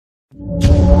Hello,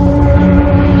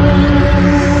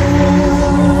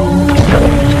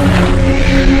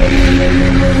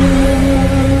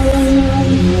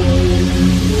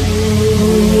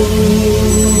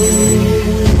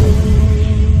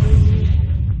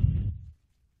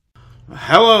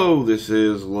 this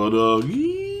is LordUg.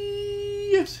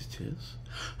 Yes, it is.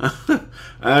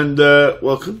 And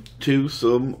welcome to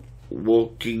some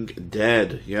Walking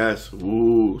Dead. Yes,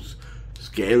 ooh,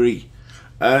 scary.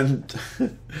 And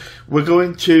we're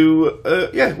going to,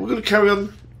 we're going to carry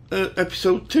on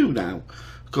episode 2 now.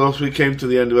 Of course, we came to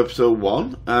the end of episode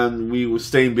 1, and we were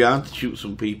staying behind to shoot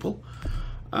some people.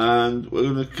 And we're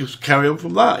going to just carry on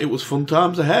from that. It was fun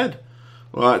times ahead.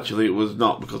 Well, actually, it was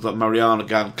not, because that Mariana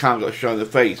gang can't got a shot in the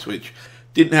face, which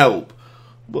didn't help.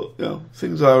 But, you know,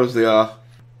 things are as they are.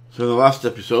 So in the last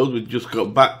episode, we just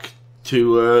got back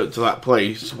to that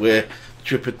place where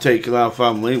Trip had taken our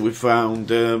family. We found,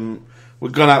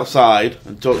 we'd gone outside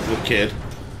and talked to the kid.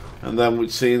 And then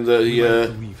we'd seen the,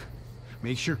 leave.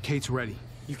 Make sure Kate's ready.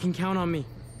 You can count on me.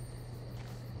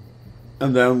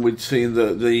 And then we'd seen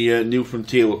that the New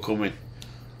Frontier were coming.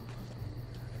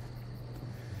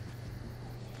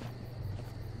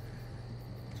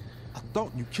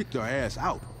 Thought you kicked your ass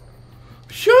out.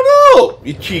 Shut up,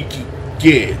 you cheeky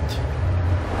git.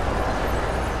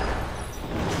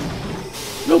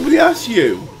 Nobody asked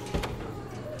you.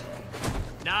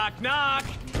 Knock, knock.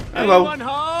 Hello. Anyone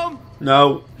home?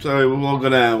 No, sorry, we've all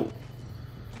gone out.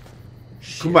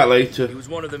 Shit. Come back later. He was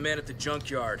one of the men at the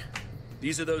junkyard.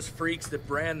 These are those freaks that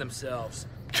brand themselves.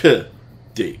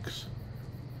 Dicks.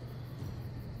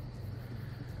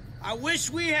 I wish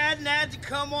we hadn't had to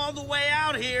come all the way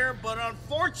out here, but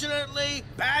unfortunately,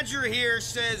 Badger here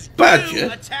says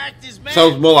you attacked his man.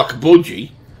 Sounds more like a budgie.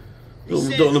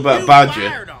 Don't know about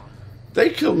Badger.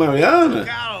 They killed Mariana.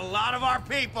 Got a lot of our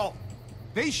people.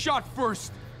 They shot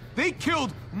first. They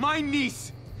killed my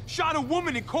niece. Shot a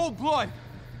woman in cold blood.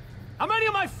 How many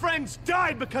of my friends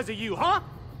died because of you, huh?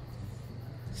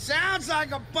 Sounds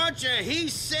like a bunch of he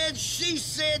said, she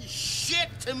said shit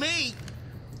to me.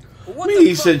 What do you mean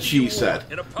he said, she said?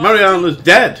 Mariana's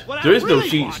dead. What There is no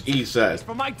really he said.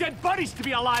 For my dead buddies to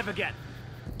be alive again.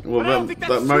 Well, but I don't think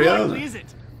that's Mariana. likely, is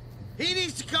it? He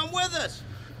needs to come with us.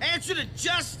 Answer to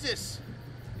justice.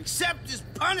 Accept his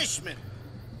punishment.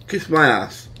 Kiss my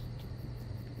ass.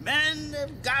 Men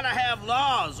have gotta have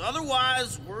laws,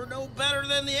 otherwise we're no better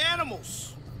than the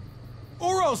animals.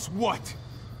 Or else what?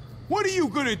 What are you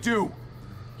gonna do?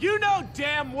 You know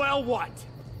damn well what.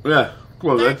 Yeah, come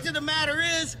on then. Fact of the matter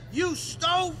is, you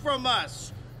stole from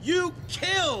us. You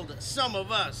killed some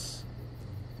of us.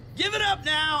 Give it up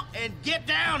now and get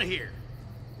down here.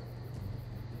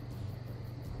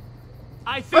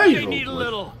 I think they need a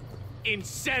little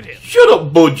incentive. Shut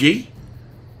up, budgie.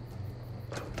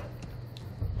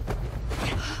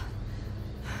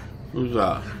 Who's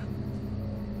that?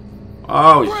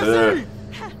 Oh, he's there.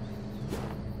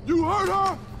 You hurt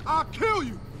her? I'll kill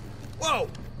you. Whoa.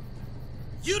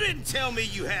 You didn't tell me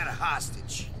you had a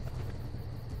hostage.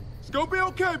 It's gonna be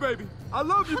okay, baby. I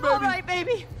love you, baby. All right,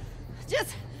 baby.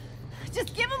 Just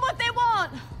give them what they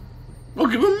want. Well,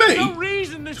 give him me. No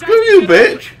reason this Screw you,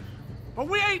 bitch. But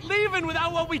we ain't leaving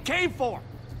without what we came for.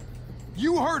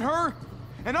 You hurt her,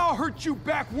 and I'll hurt you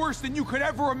back worse than you could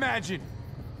ever imagine.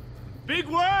 Big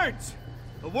words.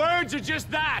 The words are just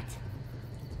that.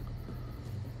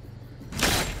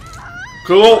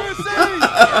 Cool.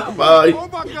 Bye. Oh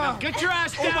my God. Now get your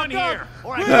ass down here.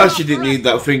 Or I Ah, she didn't need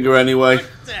that finger anyway. What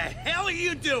the hell are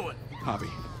you doing? Javi,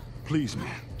 please, man.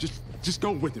 Just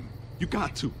go with him. You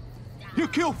got to. He'll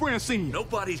kill Francine.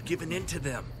 Nobody's giving in to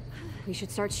them. We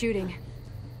should start shooting.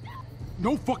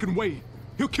 No fucking way.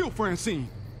 He'll kill Francine.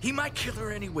 He might kill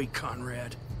her anyway,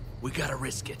 Conrad. We gotta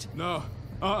risk it. No.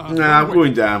 Nah, I'm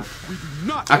going down.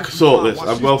 I can sort this.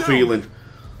 I'm well feeling.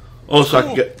 Also, I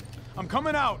can get. I'm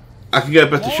coming out. I can get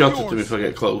a better shot at him if I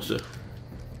get closer.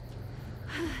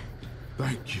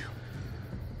 Thank you.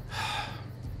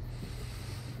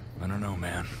 I don't know,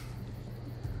 man.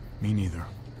 Me neither.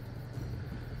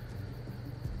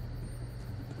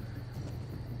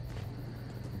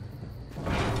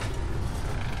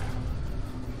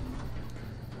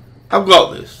 I've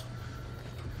got this.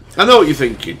 I know what you're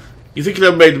thinking. You're thinking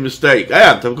I've made a mistake. I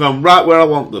haven't. I've gone right where I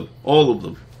want them. All of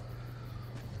them.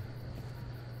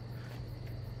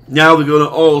 Now they're going to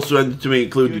all surrender to me,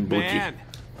 including Budgie.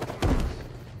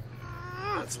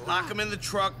 Let's lock him in the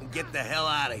truck and get the hell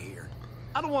out of here.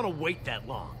 I don't want to wait that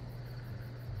long.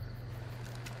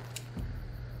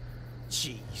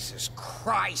 Jesus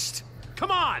Christ. Come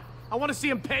on! I want to see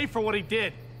him pay for what he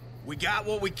did. We got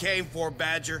what we came for,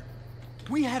 Badger.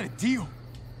 We had a deal.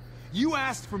 You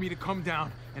asked for me to come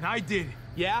down, and I did.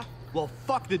 Yeah? Well,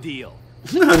 fuck the deal.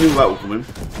 I knew that was coming.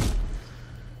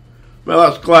 Well,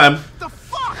 that's Clem. The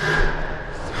fuck?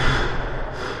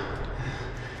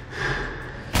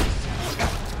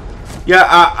 Yeah,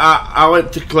 I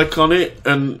went to click on it,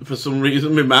 and for some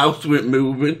reason my mouse went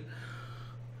moving.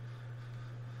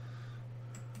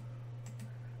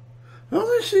 Oh,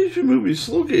 this seems to be moving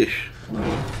sluggish.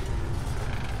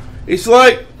 It's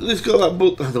like it's got that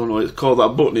button. I don't know what it's called,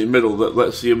 that button in the middle that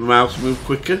lets your mouse move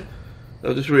quicker.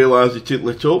 I just realised it didn't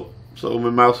lit up, so my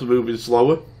mouse is moving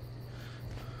slower.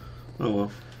 Oh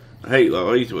well, I hate that.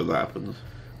 I hate it when that happens.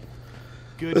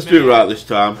 Let's do it right this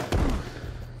time.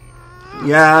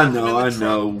 Yeah, I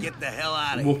know. Get the hell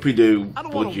out of here. Whoopie doo, I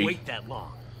don't want to budgie. wait that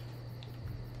long.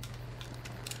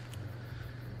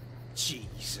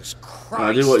 Jesus Christ.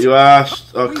 I did what you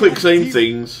asked. I click same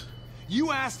things.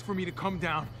 You asked for me to come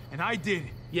down, and I did.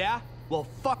 Yeah? Well,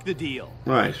 fuck the deal.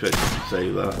 I expected you to say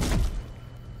that.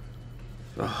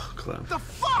 Oh, Clem. The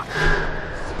fuck?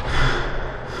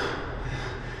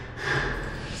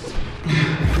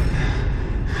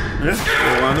 Yeah,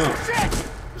 well, why not?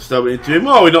 Stab it into him.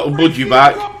 Oh, we knocked the budgie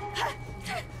back.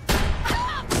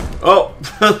 Oh,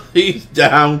 he's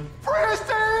down.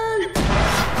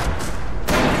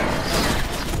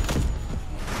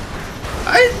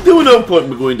 There was no point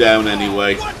in me going down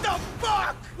anyway. What the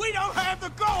fuck? We don't have the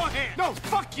go-ahead. No,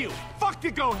 fuck you. Fuck the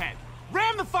go-ahead.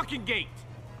 Ram the fucking gate.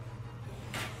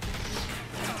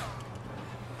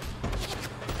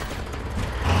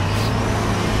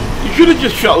 You should have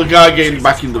just shot the guy getting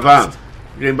back in the van.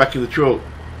 Getting back in the truck.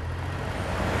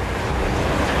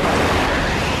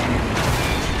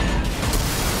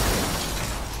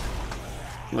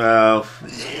 Well,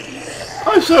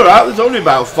 oh, it's alright, there's only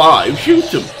about 5.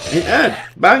 Shoot them. Hit head.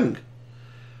 Bang.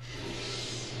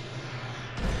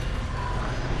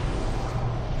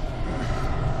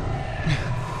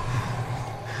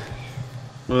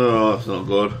 Oh, that's not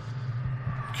good.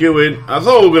 Queuing. I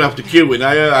thought we were going to have to queue in.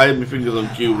 I had my fingers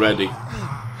on Q ready.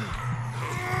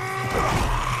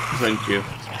 Thank you.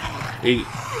 E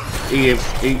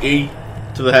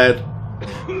to the head.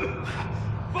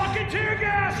 Fucking tear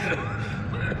gas!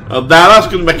 Now that's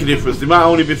going to make a difference. There might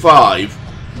only be 5,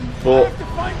 but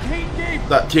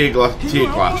that tear glass.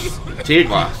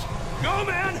 Go,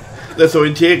 man! They're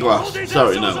throwing tear glass.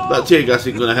 Sorry, no, that tear gas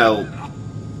isn't going to help.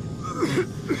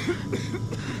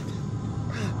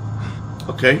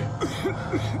 Okay.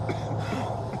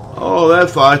 Oh, they're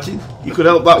fighting. You could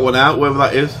help that one out, whoever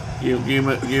that is. Give him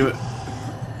a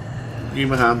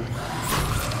hand.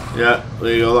 Yeah,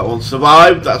 there you go. That one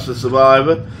survived. That's the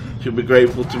survivor. Should be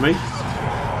grateful to me.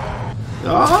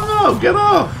 Oh no, get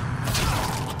off.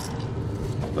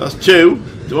 That's 2.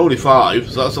 There are only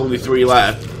 5, so that's only 3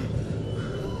 left.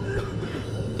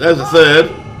 There's a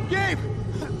 3rd.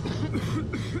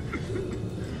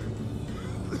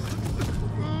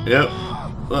 Yep,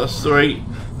 that's 3.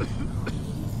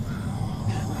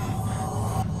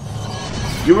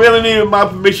 You really need my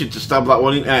permission to stab that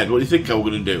one in the head. What do you think I'm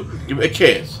going to do? Give it a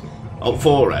kiss? On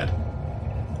forehead?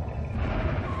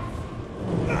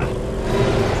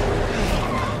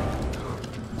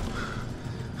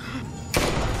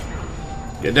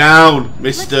 Get down,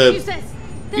 Mr.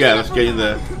 Yeah, let's get in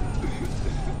there.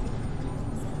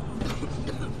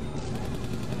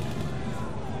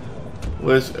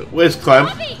 Where's Clem?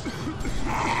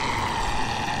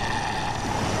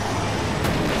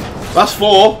 That's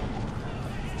 4.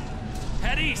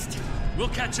 Head east. We'll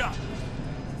catch up.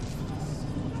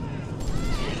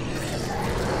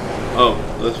 Oh,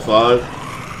 that's 5,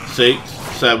 6,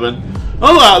 7.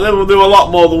 Oh, that there were a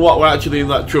lot more than what were actually in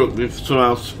that truck. We've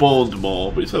somehow spawned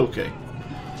more, but it's okay.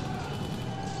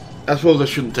 I suppose I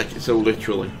shouldn't take it so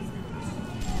literally.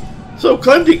 So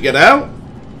Clem didn't get out.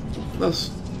 That's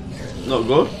not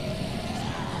good.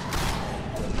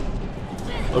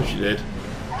 Oh, she did.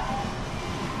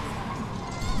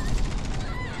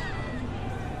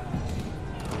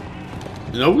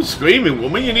 No screaming,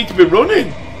 woman. You need to be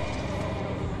running.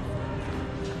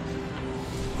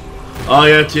 Oh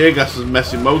yeah, tear gas is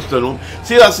messing most of them.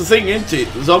 See, that's the thing, isn't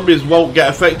it? The zombies won't get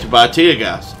affected by tear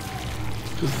gas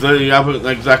because they haven't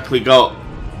exactly got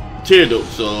tear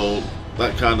ducts or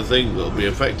that kind of thing that'll be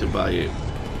affected by it.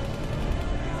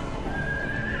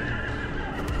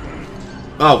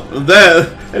 Oh, and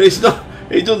there, and it's not.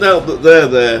 It doesn't help that they're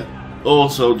there,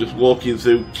 also just walking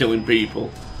through, killing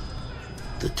people.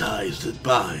 The ties that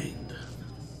bind.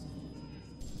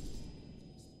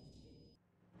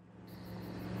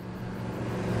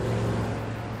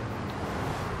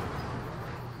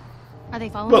 Are they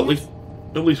following Well, us?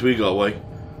 at least we got away.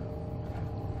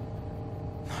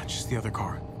 Just the other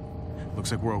car.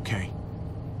 Looks like we're okay.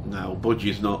 No,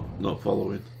 Budgie's not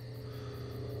following.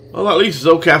 Well, at least it's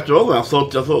okay after all. I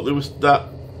thought there was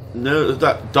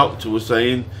that doctor was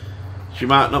saying she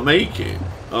might not make it.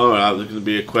 Alright, there's going to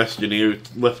be a question here,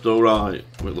 left or right.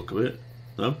 Wait, look at it.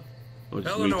 No? Or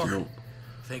just meeting Eleanor. up.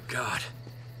 Thank God.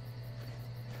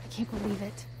 I can't believe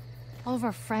it. All of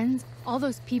our friends, all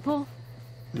those people.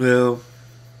 Well,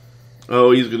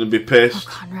 oh, he's going to be pissed.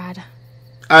 Oh, Conrad.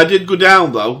 I did go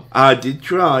down, though. I did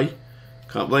try.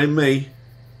 Can't blame me.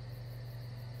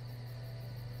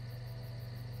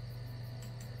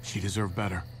 She deserved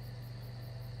better.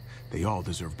 They all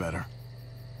deserve better.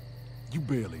 You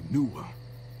barely knew her.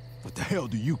 What the hell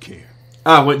do you care?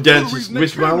 I went down You're the to reason they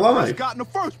risk my killed life. Prescott in the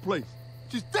first place.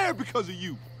 She's there because of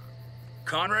you.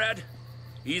 Conrad,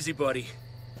 easy, buddy.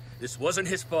 This wasn't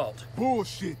his fault.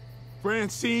 Bullshit.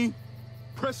 Francine,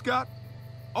 Prescott,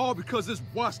 all because this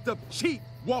washed-up cheat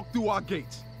walked through our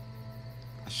gates.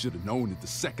 I should have known it the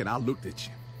second I looked at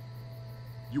you.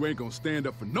 You ain't gonna stand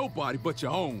up for nobody but your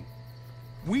own.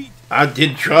 I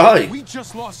did try. We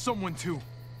just lost someone too.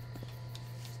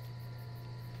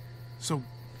 So,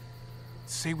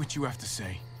 say what you have to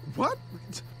say. What?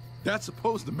 That's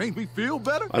supposed to make me feel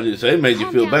better? I didn't say it made you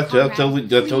Calm feel down, better. I Conrad.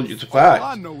 told you it's a All I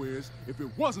fact. know is, if it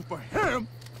wasn't for him...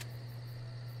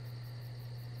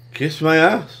 Kiss my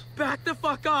ass. Back the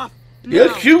fuck off. Yeah,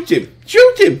 now. shoot him.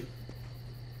 Shoot him.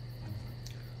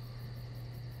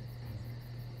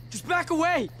 Just back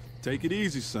away. Take it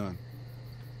easy, son.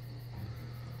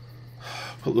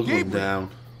 Put the gun Gabriel. down.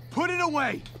 Put it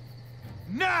away!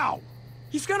 Now!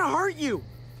 He's gonna hurt you.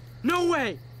 No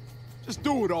way. Just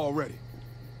do it already.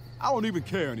 I don't even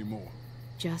care anymore.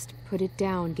 Just put it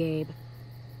down, Gabe.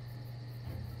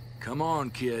 Come on,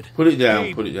 kid. Put it down.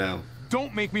 Gabe. Put it down.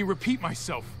 Don't make me repeat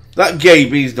myself. That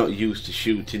Gabe, he's not used to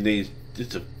shooting. He's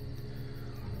just a...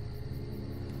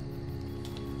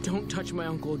 Don't touch my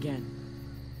uncle again.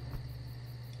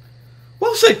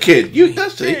 Well said, kid.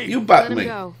 That's it. You back Let him me.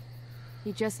 go.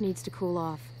 He just needs to cool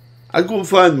off. I'll go and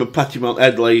find him and pat him on the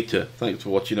head later. Thanks for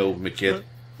watching over me, kid.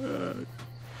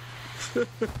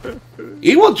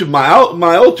 He wanted my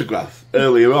autograph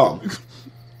earlier on.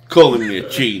 Calling me a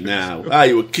cheat now. Ah,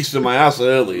 you were kissing my ass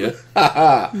earlier. Ha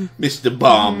ha, Mr.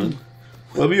 Barman.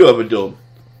 What have you ever done?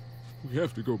 We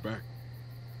have to go back.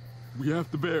 We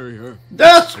have to bury her.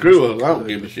 Screw her. I don't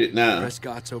give a shit now.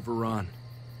 Prescott's overrun.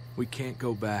 We can't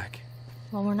go back.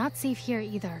 Well, we're not safe here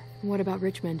either. What about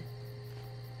Richmond?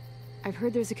 I've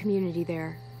heard there's a community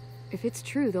there. If it's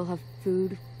true, they'll have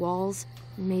food, walls,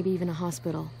 maybe even a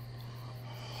hospital.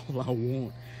 All I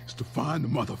want is to find the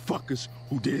motherfuckers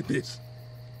who did this.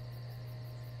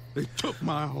 They took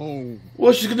my home.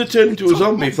 Well, she's going to turn into a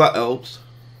zombie if that helps.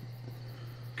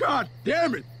 God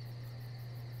damn it!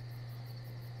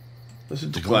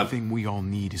 Listen to The one Clem. thing we all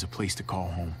need is a place to call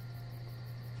home.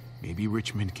 Maybe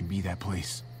Richmond can be that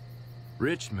place.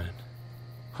 Richmond?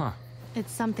 Huh.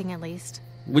 It's something at least.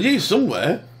 We need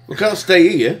somewhere. We can't stay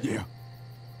here. Yeah.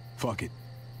 Fuck it.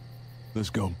 Let's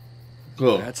go.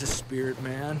 Go. That's a spirit,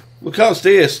 man. We can't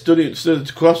stay here stood at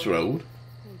the crossroad.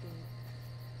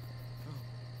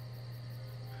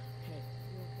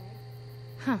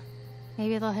 Huh.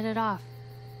 Maybe they'll hit it off.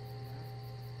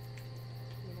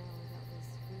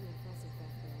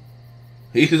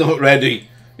 He's not ready.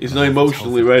 He's not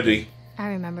emotionally ready. I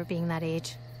remember being that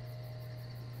age.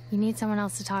 You need someone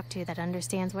else to talk to that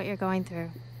understands what you're going through.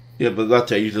 Yeah, but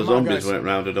that age the Come on, zombies guys. went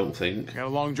round, I don't think. Got a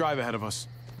long drive ahead of us.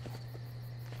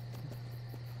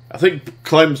 I think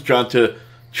Clem's trying to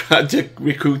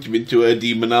recruit him into a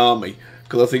demon army.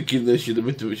 Because I think she's a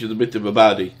bit of a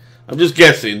baddie. I'm just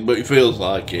guessing, but it feels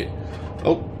like it.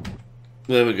 Oh,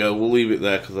 there we go. We'll leave it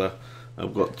there because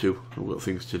I've got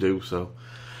things to do. So,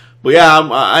 but yeah,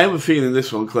 I have a feeling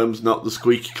this one, Clem's not the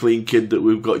squeaky clean kid that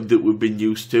we've been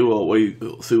used to all the way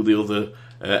through the other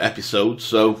episodes.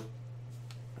 So,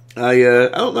 I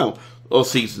don't know, or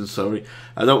seasons. Sorry,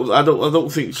 I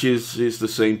don't think she's the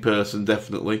same person.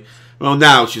 Definitely. Well,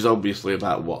 now she's obviously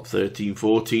about what 13,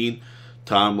 14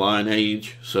 timeline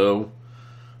age. So.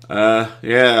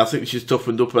 Yeah, I think she's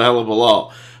toughened up a hell of a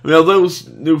lot. I mean, those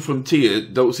New Frontier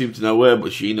don't seem to know her,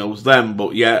 but she knows them.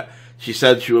 But yeah, she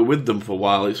said she were with them for a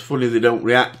while. It's funny they don't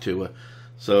react to her.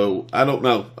 So, I don't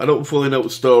know. I don't fully know the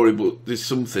story, but there's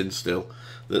something still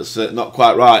that's not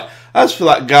quite right. As for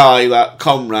that guy, that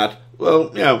comrade, well,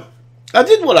 you know, I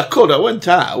did what I could. I went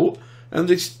out, and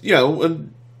they still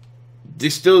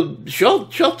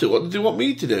shot her. What did they want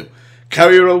me to do?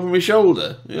 Carry her over my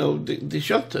shoulder? You know, they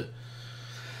shot her.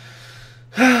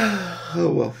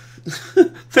 Oh well.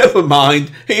 Never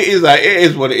mind. It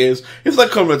is what it is. If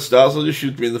that comrade starts, I'll just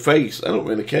shoot me in the face. I don't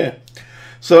really care.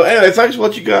 So anyway, thanks for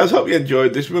watching, guys. Hope you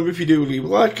enjoyed this. Remember, if you do, leave a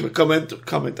like and a comment.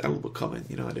 I love a comment,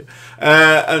 you know I do.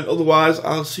 And otherwise,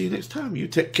 I'll see you next time. You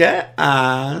take care,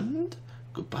 and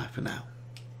goodbye for now.